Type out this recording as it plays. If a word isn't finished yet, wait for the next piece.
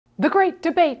The great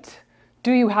debate.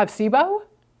 Do you have SIBO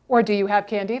or do you have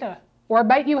Candida? Or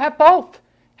might you have both?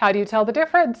 How do you tell the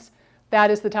difference?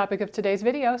 That is the topic of today's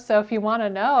video, so if you want to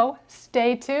know,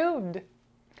 stay tuned.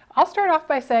 I'll start off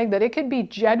by saying that it can be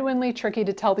genuinely tricky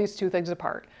to tell these two things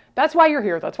apart. That's why you're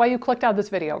here. That's why you clicked on this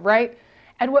video, right?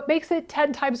 And what makes it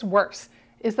 10 times worse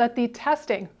is that the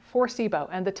testing for SIBO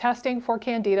and the testing for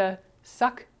Candida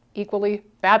suck equally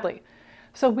badly.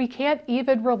 So we can't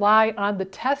even rely on the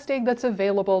testing that's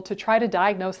available to try to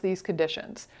diagnose these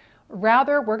conditions.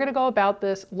 Rather, we're going to go about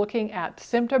this looking at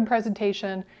symptom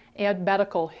presentation and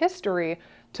medical history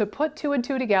to put two and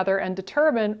two together and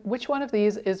determine which one of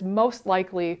these is most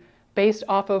likely based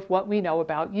off of what we know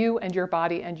about you and your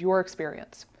body and your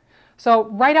experience. So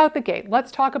right out the gate,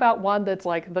 let's talk about one that's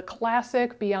like the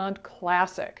classic beyond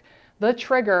classic, the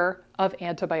trigger of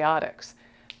antibiotics.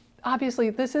 Obviously,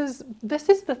 this is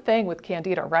the thing with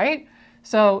Candida, right?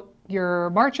 So you're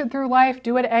marching through life,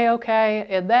 doing A-okay,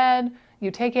 and then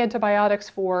you take antibiotics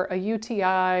for a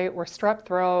UTI or strep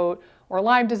throat or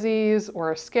Lyme disease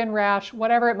or a skin rash,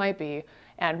 whatever it might be,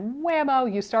 and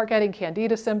whammo, you start getting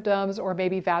Candida symptoms or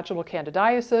maybe vaginal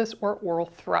candidiasis or oral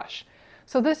thrush.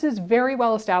 So this is very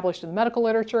well established in the medical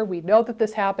literature. We know that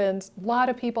this happens. A lot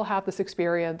of people have this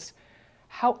experience.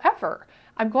 However,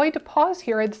 I'm going to pause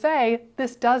here and say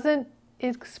this doesn't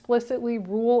explicitly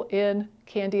rule in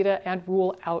Candida and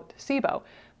rule out SIBO,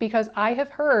 because I have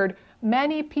heard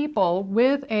many people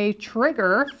with a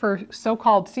trigger for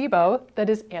so-called SIBO that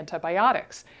is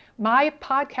antibiotics. My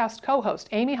podcast co-host,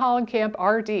 Amy Hollenkamp,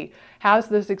 RD, has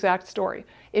this exact story.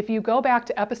 If you go back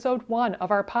to episode 1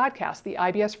 of our podcast, the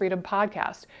IBS Freedom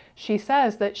podcast, she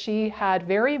says that she had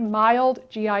very mild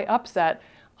GI upset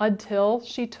until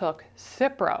she took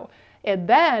Cipro. And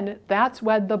then that's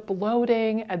when the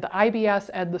bloating and the IBS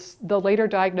and the later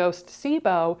diagnosed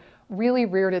SIBO really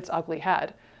reared its ugly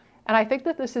head. And I think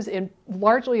that this is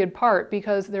largely in part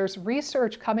because there's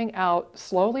research coming out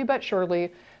slowly but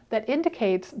surely that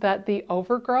indicates that the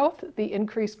overgrowth, the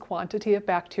increased quantity of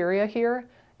bacteria here,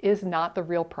 is not the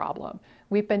real problem.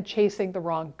 We've been chasing the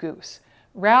wrong goose.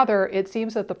 Rather, it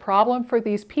seems that the problem for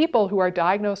these people who are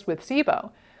diagnosed with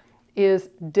SIBO is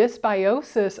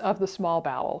dysbiosis of the small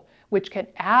bowel, which can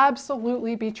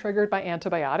absolutely be triggered by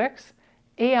antibiotics,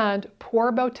 and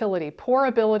poor motility, poor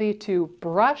ability to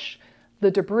brush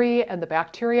the debris and the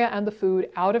bacteria and the food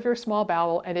out of your small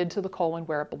bowel and into the colon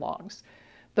where it belongs.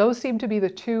 Those seem to be the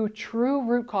two true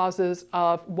root causes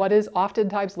of what is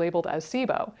oftentimes labeled as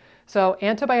SIBO. So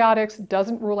antibiotics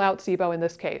doesn't rule out SIBO in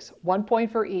this case. 1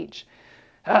 point for each.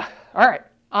 All right,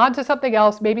 on to something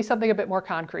else, maybe something a bit more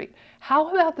concrete. How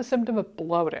about the symptom of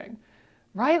bloating,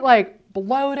 right? Like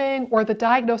bloating or the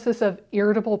diagnosis of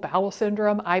irritable bowel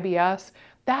syndrome, IBS.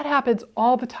 That happens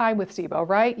all the time with SIBO,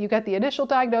 right? You get the initial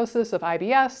diagnosis of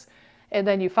IBS, and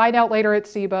then you find out later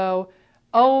it's SIBO.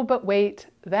 Oh, but wait,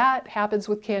 that happens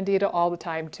with Candida all the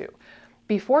time too.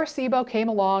 Before SIBO came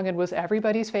along and was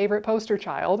everybody's favorite poster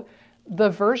child, the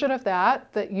version of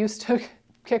that used to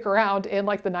kick around in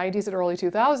like the 90s and early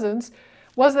 2000s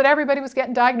was that everybody was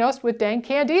getting diagnosed with dang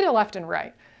Candida left and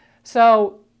right.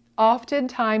 So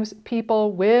oftentimes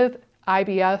people with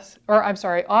IBS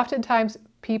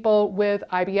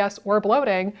or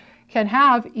bloating can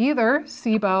have either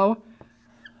SIBO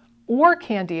or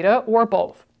Candida or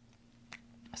both.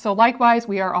 So likewise,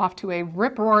 we are off to a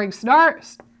rip-roaring start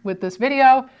with this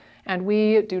video, and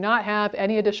we do not have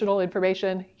any additional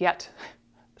information yet.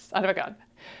 Son of a gun.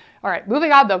 All right,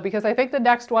 moving on though, because I think the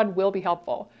next one will be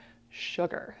helpful.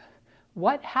 Sugar.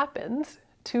 What happens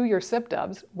to your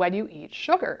symptoms when you eat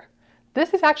sugar?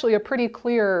 This is actually a pretty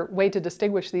clear way to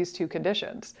distinguish these two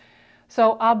conditions.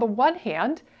 So on the one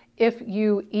hand, if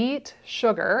you eat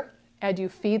sugar and you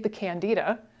feed the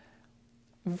Candida,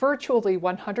 virtually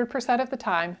 100% of the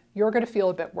time, you're going to feel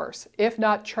a bit worse, if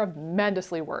not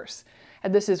tremendously worse.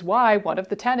 And this is why one of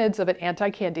the tenets of an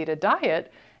anti-Candida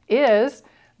diet is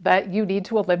that you need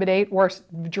to eliminate or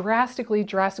drastically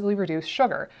reduce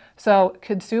sugar. So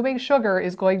consuming sugar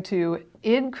is going to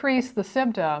increase the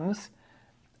symptoms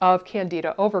of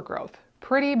Candida overgrowth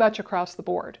pretty much across the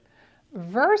board.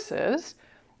 Versus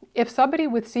if somebody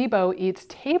with SIBO eats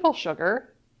table sugar,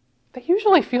 they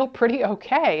usually feel pretty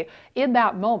okay in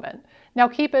that moment. Now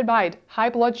keep in mind, high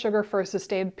blood sugar for a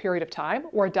sustained period of time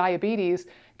or diabetes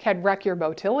can wreck your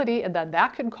motility, and then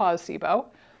that can cause SIBO.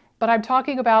 But I'm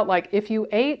talking about like if you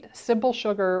ate simple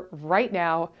sugar right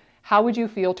now, how would you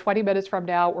feel 20 minutes from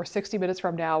now or 60 minutes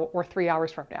from now or 3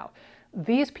 hours from now?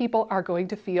 These people are going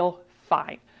to feel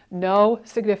fine. No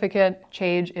significant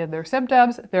change in their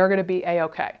symptoms. They're going to be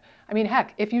A-okay. I mean,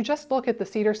 heck, if you just look at the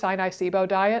Cedar-Sinai SIBO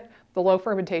diet, the low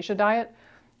fermentation diet,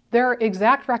 their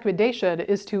exact recommendation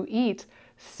is to eat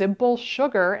simple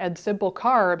sugar and simple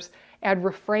carbs and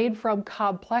refrain from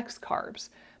complex carbs,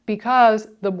 because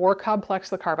the more complex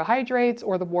the carbohydrates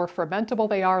or the more fermentable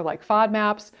they are, like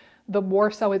FODMAPs, the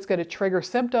more so it's going to trigger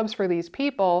symptoms for these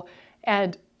people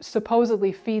and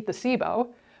supposedly feed the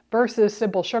SIBO, versus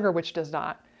simple sugar, which does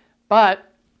not.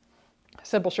 But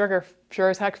simple sugar sure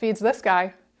as heck feeds this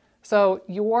guy. So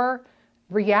your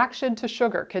reaction to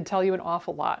sugar can tell you an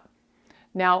awful lot.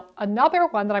 Now, another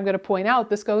one that I'm going to point out,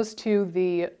 this goes to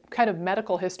the kind of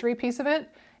medical history piece of it,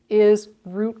 is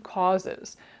root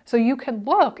causes. So you can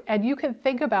look and you can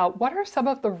think about what are some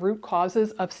of the root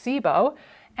causes of SIBO,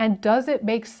 and does it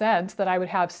make sense that I would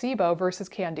have SIBO versus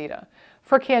Candida?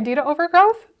 For Candida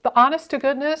overgrowth, the honest to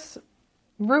goodness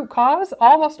root cause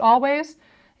almost always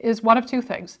is one of two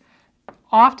things.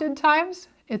 Oftentimes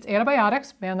it's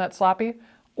antibiotics, man, that's sloppy,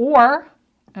 or,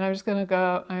 and I'm just going to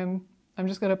go, I'm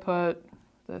just going to put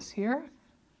this here,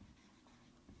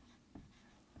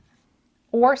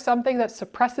 or something that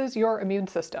suppresses your immune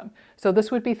system. So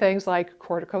this would be things like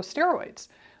corticosteroids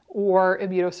or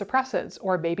immunosuppressants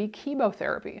or maybe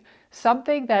chemotherapy.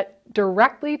 Something that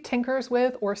directly tinkers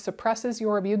with or suppresses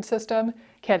your immune system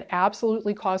can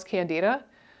absolutely cause Candida,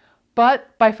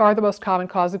 but by far the most common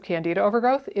cause of Candida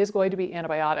overgrowth is going to be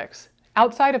antibiotics.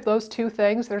 Outside of those two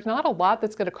things, there's not a lot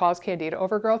that's going to cause Candida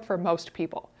overgrowth for most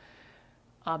people.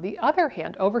 On the other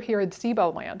hand, over here in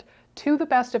SIBO land, to the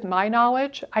best of my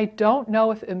knowledge, I don't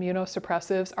know if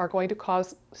immunosuppressives are going to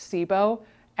cause SIBO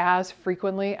as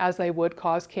frequently as they would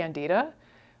cause Candida,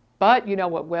 but you know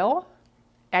what will?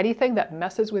 Anything that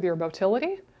messes with your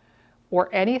motility or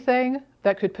anything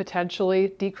that could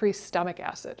potentially decrease stomach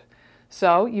acid.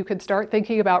 So you can start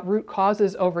thinking about root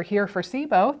causes over here for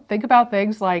SIBO. Think about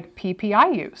things like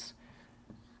PPI use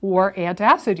or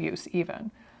antacid use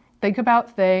even. Think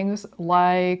about things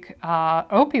like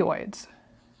opioids.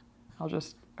 I'll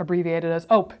just abbreviate it as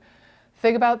OP.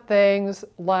 Think about things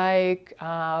like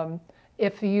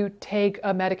if you take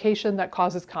a medication that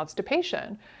causes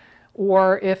constipation,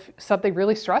 or if something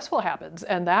really stressful happens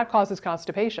and that causes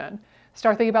constipation.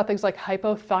 Start thinking about things like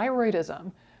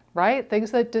hypothyroidism, right?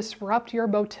 Things that disrupt your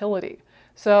motility.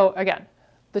 So again,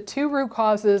 the two root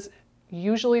causes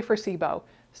usually for SIBO,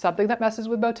 something that messes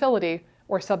with motility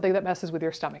or something that messes with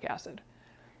your stomach acid,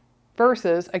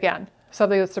 versus, again,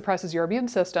 something that suppresses your immune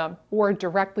system or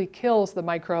directly kills the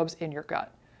microbes in your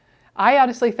gut. I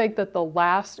honestly think that the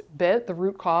last bit, the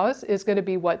root cause, is going to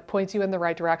be what points you in the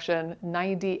right direction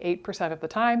 98% of the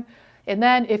time. And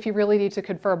then if you really need to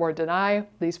confirm or deny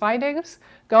these findings,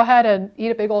 go ahead and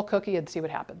eat a big old cookie and see what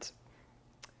happens.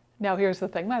 Now here's the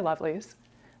thing, my lovelies.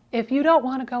 If you don't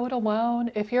want to go it alone,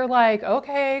 if you're like,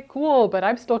 okay, cool, but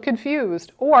I'm still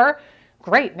confused, or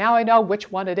great, now I know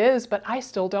which one it is, but I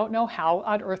still don't know how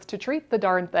on earth to treat the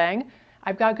darn thing,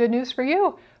 I've got good news for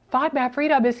you. FODMAP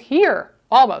freedom is here.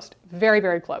 Almost. Very,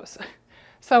 very close.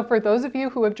 So for those of you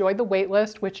who have joined the wait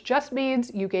list, which just means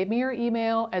you gave me your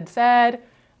email and said,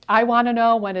 I want to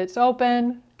know when it's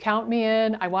open, count me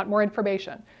in, I want more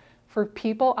information. For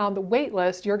people on the wait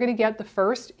list, you're going to get the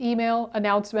first email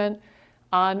announcement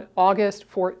on August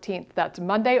 14th. That's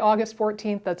Monday, August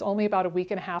 14th. That's only about a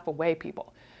week and a half away,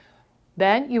 people.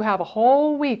 Then you have a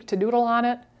whole week to noodle on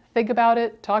it, think about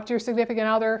it, talk to your significant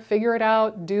other, figure it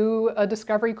out, do a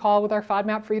discovery call with our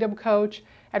FODMAP Freedom coach,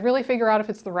 and really figure out if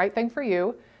it's the right thing for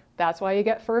you. That's why you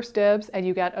get first dibs and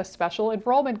you get a special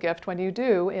enrollment gift when you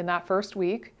do in that first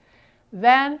week.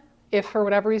 Then, if for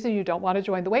whatever reason you don't want to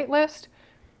join the wait list,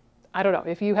 I don't know,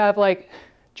 if you have like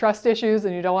trust issues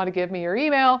and you don't want to give me your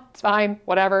email, it's fine,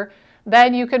 whatever.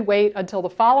 Then you can wait until the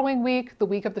following week, the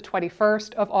week of the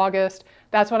 21st of August.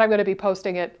 That's when I'm going to be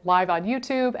posting it live on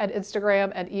YouTube and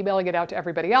Instagram and emailing it out to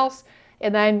everybody else.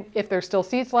 And then if there's still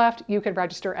seats left, you can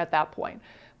register at that point.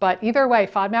 But either way,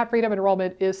 FODMAP Freedom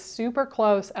enrollment is super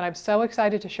close and I'm so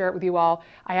excited to share it with you all.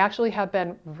 I actually have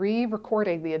been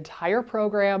re-recording the entire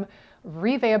program,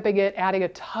 revamping it, adding a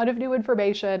ton of new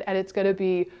information, and it's going to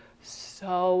be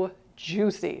so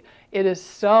juicy. It is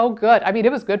so good. I mean,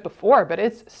 it was good before, but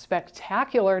it's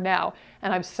spectacular now.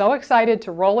 And I'm so excited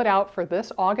to roll it out for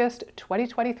this August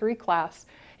 2023 class.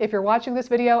 If you're watching this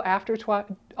video after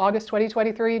August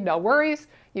 2023, no worries.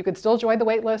 You can still join the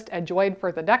waitlist and join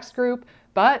for the next group.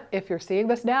 But if you're seeing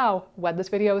this now, when this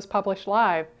video is published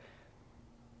live,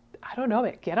 I don't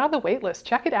know, get on the waitlist,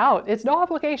 check it out. It's no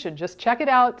obligation, just check it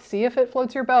out, see if it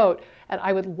floats your boat. And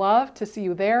I would love to see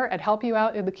you there and help you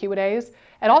out in the Q&As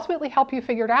and ultimately help you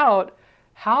figure out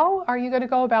how are you going to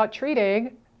go about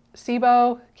treating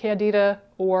SIBO, Candida,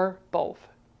 or both.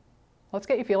 Let's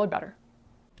get you feeling better.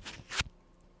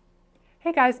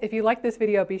 Hey guys, if you like this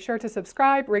video, be sure to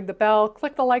subscribe, ring the bell,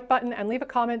 click the like button, and leave a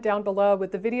comment down below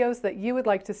with the videos that you would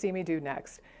like to see me do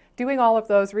next. Doing all of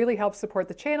those really helps support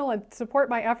the channel and support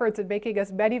my efforts in making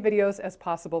as many videos as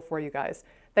possible for you guys.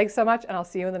 Thanks so much, and I'll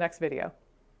see you in the next video.